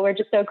 So we're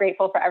just so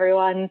grateful for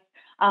everyone's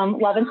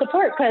love and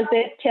support, because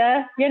it,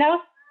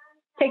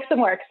 takes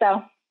some work.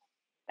 So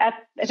I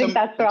think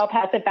that's where I'll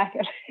pass it back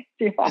to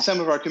you all.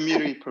 Some of our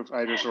community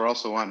providers are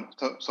also on.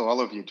 So to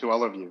all of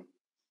you,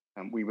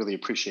 we really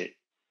appreciate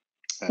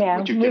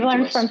what you've we've given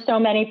learned to us. from so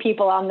many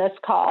people on this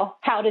call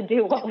how to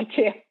do what we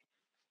do.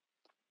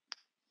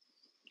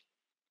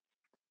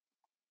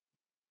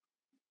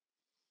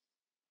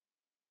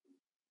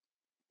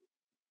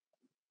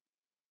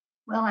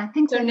 Well, I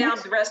think so. Now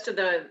the rest of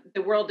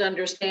the world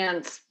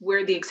understands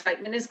where the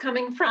excitement is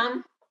coming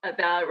from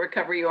about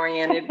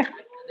recovery-oriented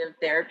cognitive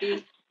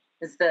therapy.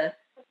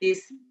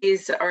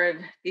 These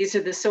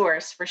are the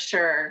source for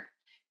sure.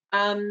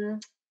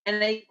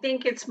 And I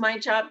think it's my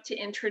job to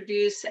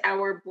introduce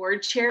our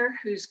board chair,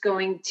 who's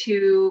going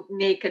to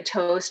make a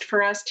toast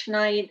for us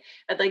tonight.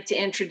 I'd like to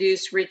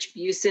introduce Rich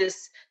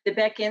Busis. The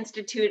Beck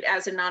Institute,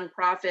 as a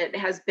nonprofit,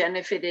 has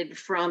benefited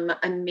from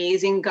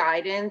amazing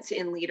guidance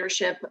in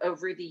leadership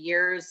over the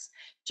years.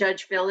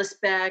 Judge Phyllis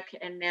Beck,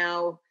 and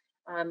now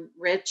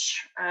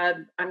Rich,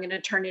 I'm going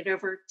to turn it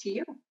over to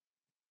you.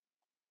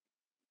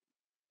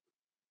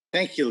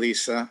 Thank you,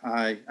 Lisa.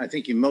 I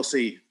think you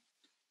mostly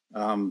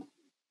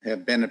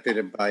have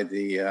benefited by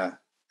the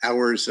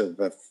hours of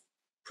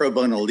pro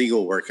bono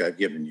legal work I've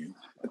given you.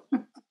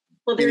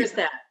 Well, there is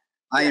that.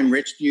 I am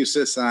Rich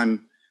Busis.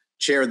 I'm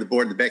chair of the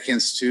board of the Beck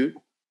Institute.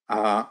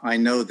 I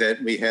know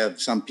that we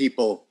have some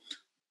people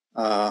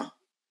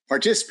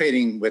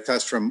participating with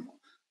us from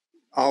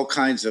all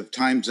kinds of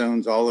time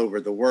zones all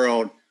over the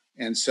world.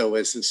 And so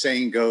as the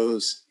saying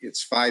goes,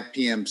 it's 5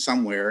 p.m.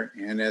 somewhere.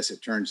 And as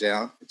it turns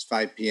out, it's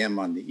 5 p.m.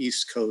 on the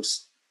East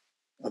Coast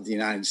of the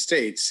United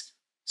States.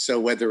 So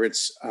whether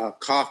it's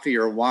coffee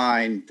or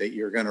wine that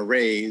you're going to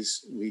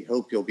raise, we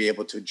hope you'll be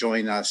able to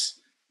join us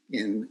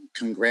in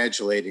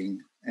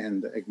congratulating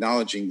and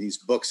acknowledging these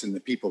books and the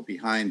people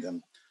behind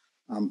them.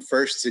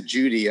 First to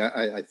Judy,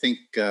 I think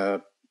as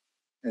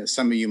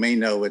some of you may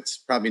know, it's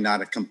probably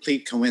not a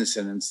complete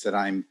coincidence that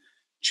I'm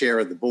chair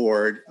of the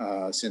board,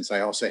 since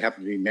I also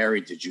happen to be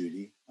married to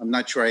Judy. I'm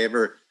not sure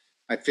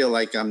I feel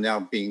like I'm now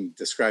being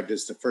described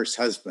as the first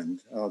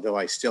husband, although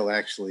I still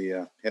actually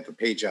have a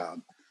pay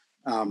job.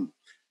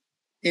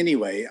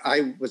 Anyway,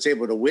 I was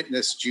able to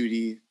witness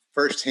Judy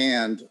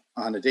firsthand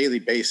on a daily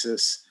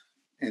basis,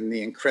 and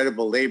the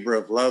incredible labor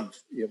of love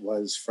it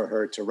was for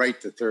her to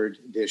write the third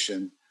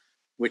edition,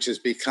 which has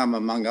become,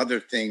 among other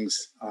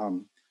things,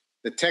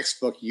 the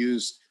textbook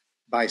used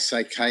by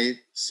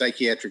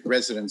psychiatric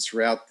residents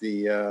throughout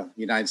the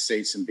United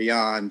States and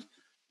beyond.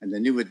 And the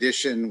new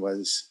edition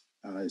was,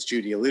 as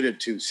Judy alluded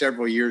to,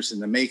 several years in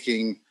the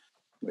making,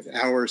 with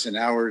hours and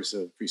hours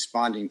of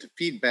responding to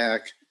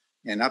feedback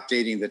and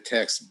updating the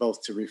text,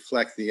 both to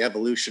reflect the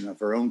evolution of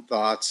her own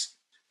thoughts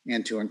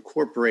and to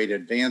incorporate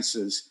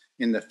advances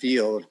in the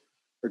field,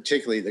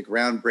 particularly the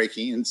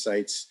groundbreaking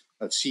insights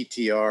of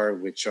CTR,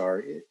 which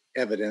are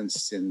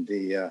evidenced in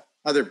the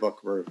other book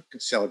we're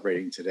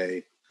celebrating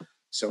today.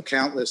 So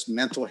countless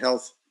mental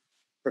health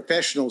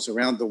professionals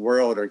around the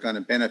world are going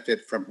to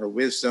benefit from her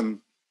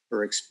wisdom,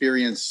 her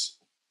experience,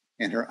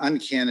 and her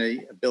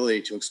uncanny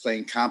ability to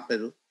explain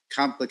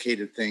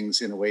complicated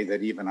things in a way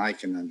that even I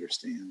can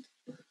understand.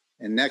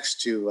 And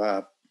next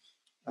to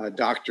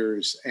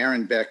doctors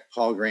Aaron Beck,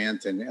 Paul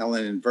Grant, and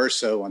Ellen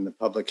Inverso on the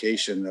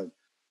publication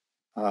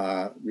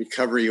of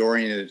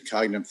recovery-oriented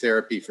cognitive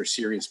therapy for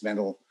serious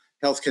mental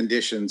health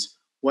conditions,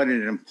 what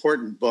an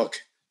important book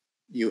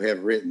you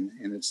have written.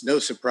 And it's no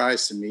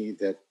surprise to me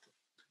that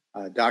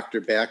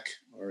Dr. Beck,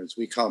 or as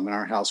we call him in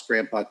our house,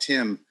 Grandpa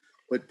Tim,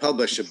 would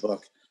publish a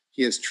book.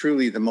 He is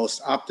truly the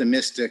most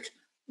optimistic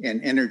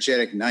and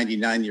energetic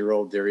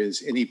 99-year-old there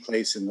is any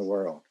place in the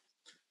world.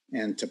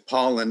 And to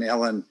Paul and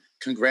Ellen,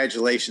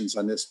 congratulations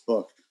on this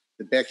book.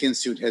 The Beck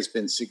Institute has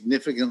been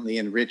significantly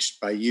enriched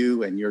by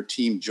you and your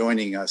team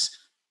joining us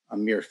a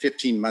mere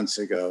 15 months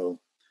ago.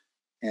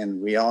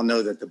 And we all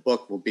know that the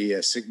book will be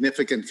a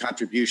significant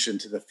contribution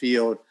to the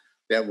field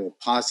that will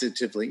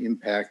positively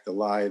impact the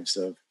lives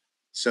of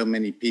so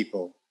many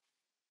people.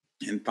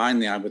 And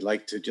finally, I would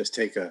like to just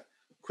take a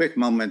quick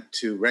moment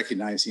to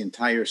recognize the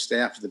entire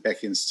staff of the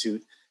Beck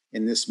Institute.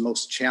 In this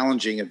most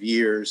challenging of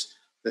years,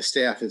 the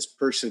staff has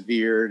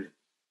persevered,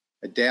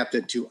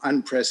 adapted to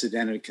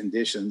unprecedented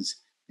conditions,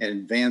 and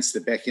advanced the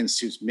Beck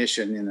Institute's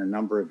mission in a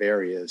number of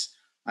areas.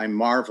 I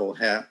marvel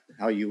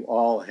how you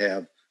all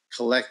have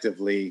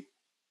collectively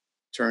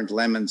turned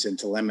lemons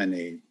into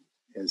lemonade,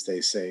 as they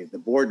say. The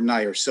board and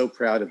I are so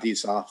proud of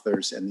these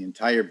authors and the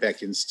entire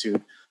Beck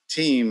Institute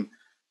team.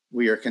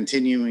 We are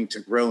continuing to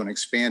grow and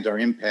expand our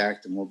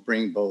impact, and will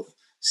bring both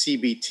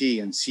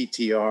CBT and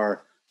CTR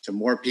to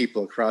more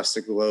people across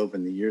the globe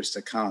in the years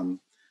to come.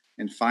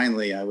 And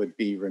finally, I would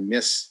be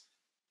remiss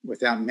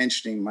without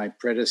mentioning my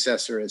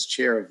predecessor as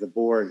chair of the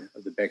board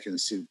of the Beck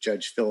Institute,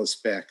 Judge Phyllis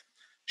Beck.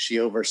 She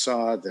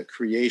oversaw the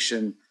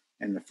creation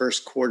and the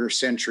first quarter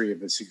century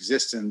of its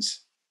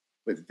existence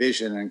with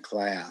vision and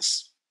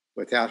class.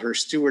 Without her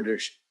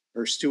stewardship,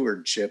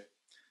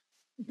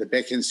 the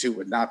Beck Institute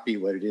would not be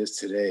what it is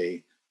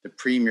today, the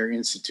premier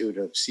institute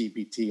of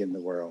CBT in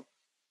the world.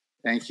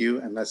 Thank you,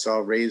 and let's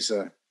all raise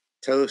a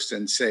toast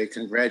and say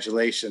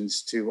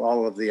congratulations to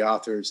all of the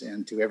authors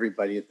and to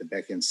everybody at the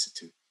Beck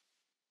Institute.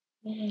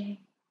 Yay.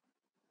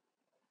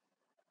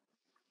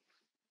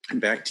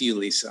 And back to you,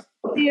 Lisa.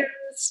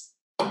 Cheers.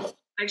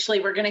 Actually,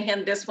 we're going to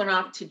hand this one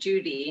off to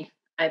Judy,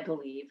 I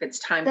believe. It's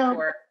time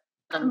for...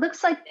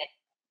 looks like,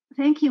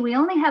 thank you. We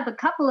only have a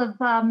couple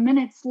of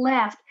minutes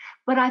left,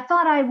 but I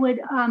thought I would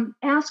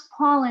ask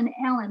Paul and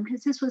Ellen,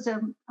 because this was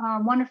a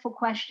wonderful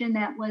question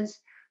that was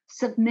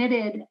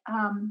submitted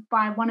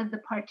by one of the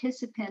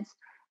participants.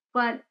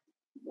 But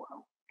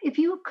if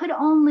you could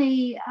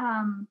only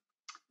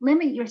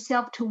limit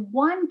yourself to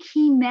one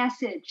key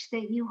message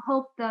that you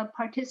hope the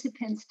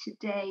participants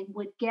today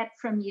would get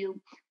from you,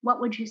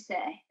 what would you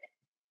say?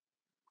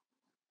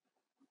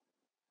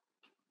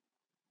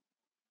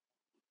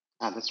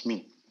 That's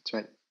me. That's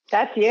right.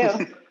 That's you.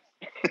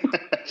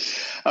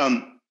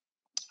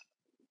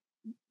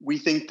 We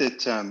think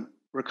that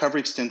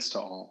recovery extends to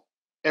all.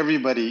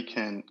 Everybody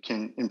can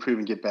improve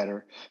and get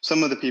better.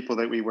 Some of the people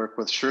that we work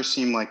with sure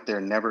seem like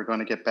they're never going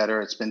to get better.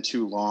 It's been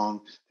too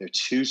long. They're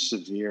too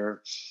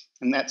severe,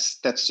 and that's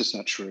just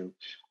not true.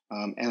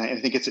 And I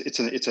think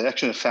it's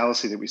actually a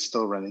fallacy that we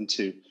still run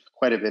into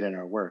quite a bit in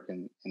our work.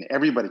 And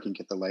everybody can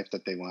get the life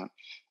that they want.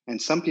 And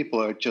some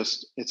people are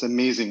just, it's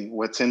amazing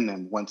what's in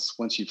them once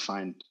you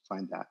find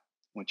that,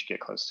 once you get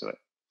close to it.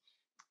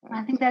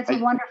 I think that's a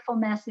wonderful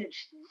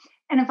message.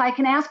 And if I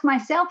can ask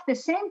myself the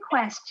same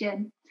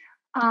question,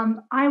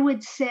 I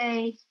would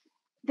say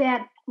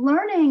that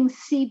learning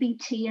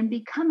CBT and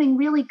becoming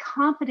really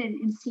competent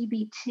in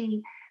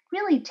CBT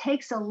really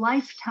takes a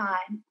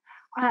lifetime.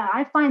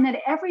 I find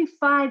that every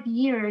 5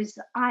 years,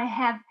 I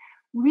have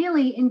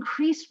really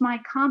increased my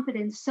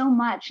competence so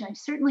much. I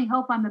certainly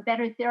hope I'm a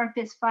better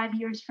therapist 5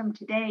 years from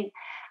today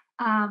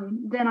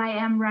than I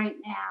am right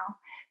now.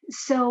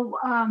 So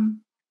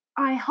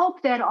I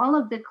hope that all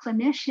of the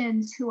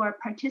clinicians who are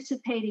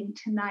participating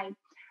tonight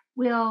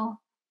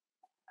will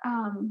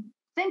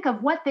think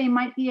of what they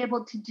might be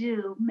able to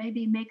do,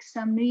 maybe make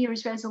some New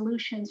Year's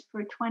resolutions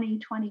for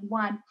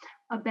 2021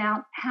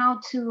 about how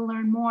to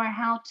learn more,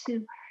 how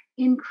to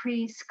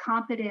increase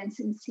competence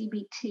in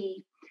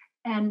CBT,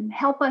 and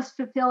help us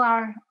fulfill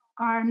our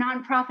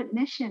nonprofit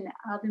mission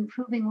of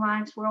improving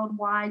lives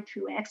worldwide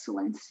through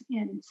excellence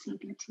in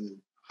CBT.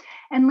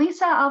 And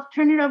Lisa, I'll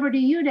turn it over to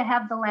you to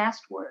have the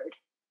last word.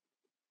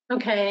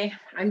 Okay,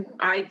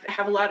 I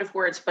have a lot of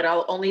words, but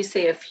I'll only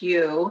say a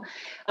few.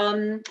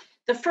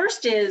 The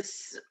first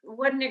is,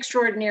 what an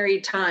extraordinary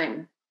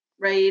time,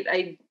 right?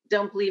 I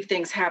don't believe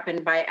things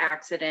happen by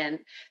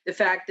accident. The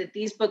fact that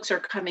these books are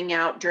coming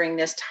out during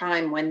this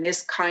time when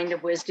this kind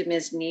of wisdom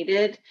is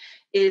needed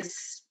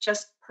is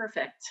just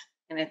perfect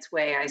in its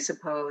way, I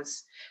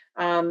suppose.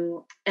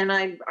 And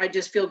I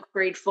just feel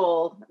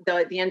grateful.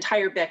 The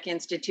entire Beck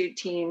Institute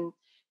team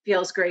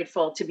feels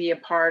grateful to be a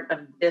part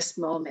of this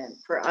moment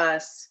for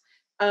us.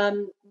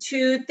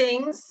 Two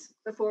things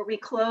before we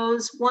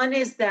close. One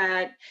is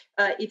that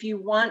if you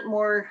want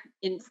more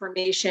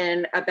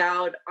information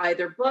about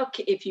either book,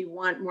 if you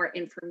want more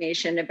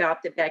information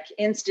about the Beck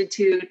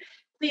Institute,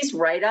 please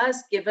write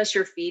us, give us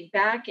your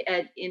feedback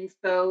at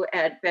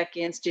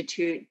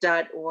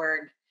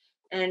info@beckinstitute.org.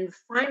 And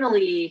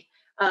finally,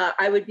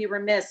 I would be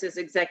remiss as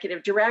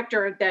executive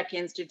director of Beck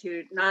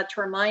Institute not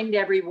to remind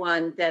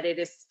everyone that it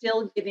is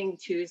still Giving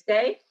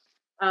Tuesday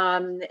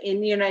in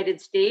the United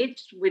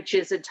States, which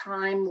is a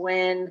time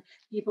when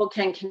people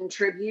can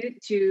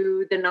contribute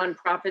to the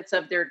nonprofits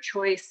of their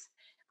choice.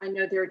 I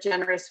know there are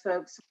generous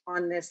folks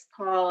on this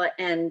call,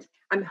 and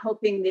I'm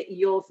hoping that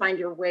you'll find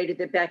your way to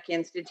the Beck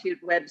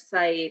Institute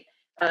website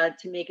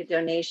to make a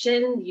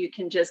donation. You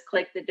can just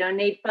click the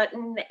donate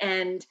button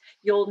and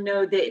you'll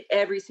know that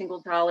every single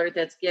dollar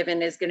that's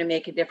given is going to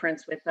make a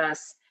difference with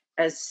us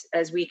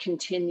as we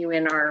continue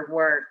in our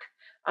work.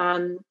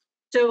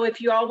 So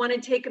if you all want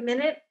to take a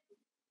minute,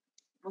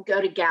 we'll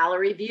go to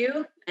gallery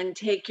view and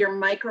take your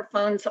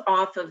microphones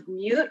off of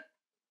mute.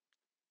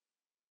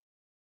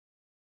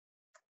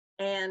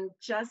 And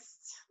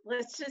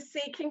let's just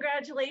say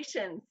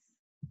congratulations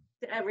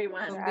to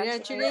everyone.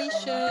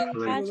 Congratulations.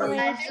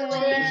 Congratulations.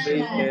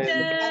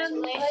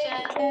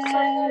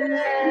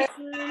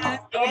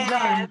 Well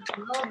done.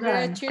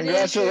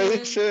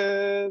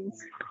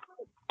 Congratulations.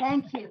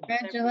 Thank you.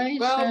 Congratulations.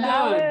 Well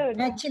done.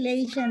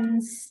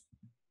 Congratulations.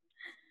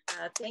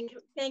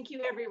 Thank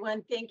you,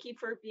 everyone. Thank you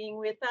for being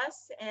with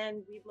us,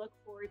 and we look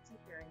forward to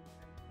hearing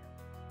from you.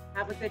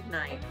 Have a good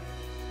night.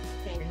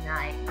 Good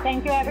night.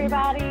 Thank you,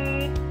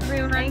 everybody.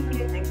 Thank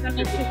you. Thanks for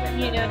being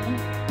with us.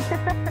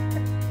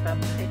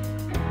 Bye-bye.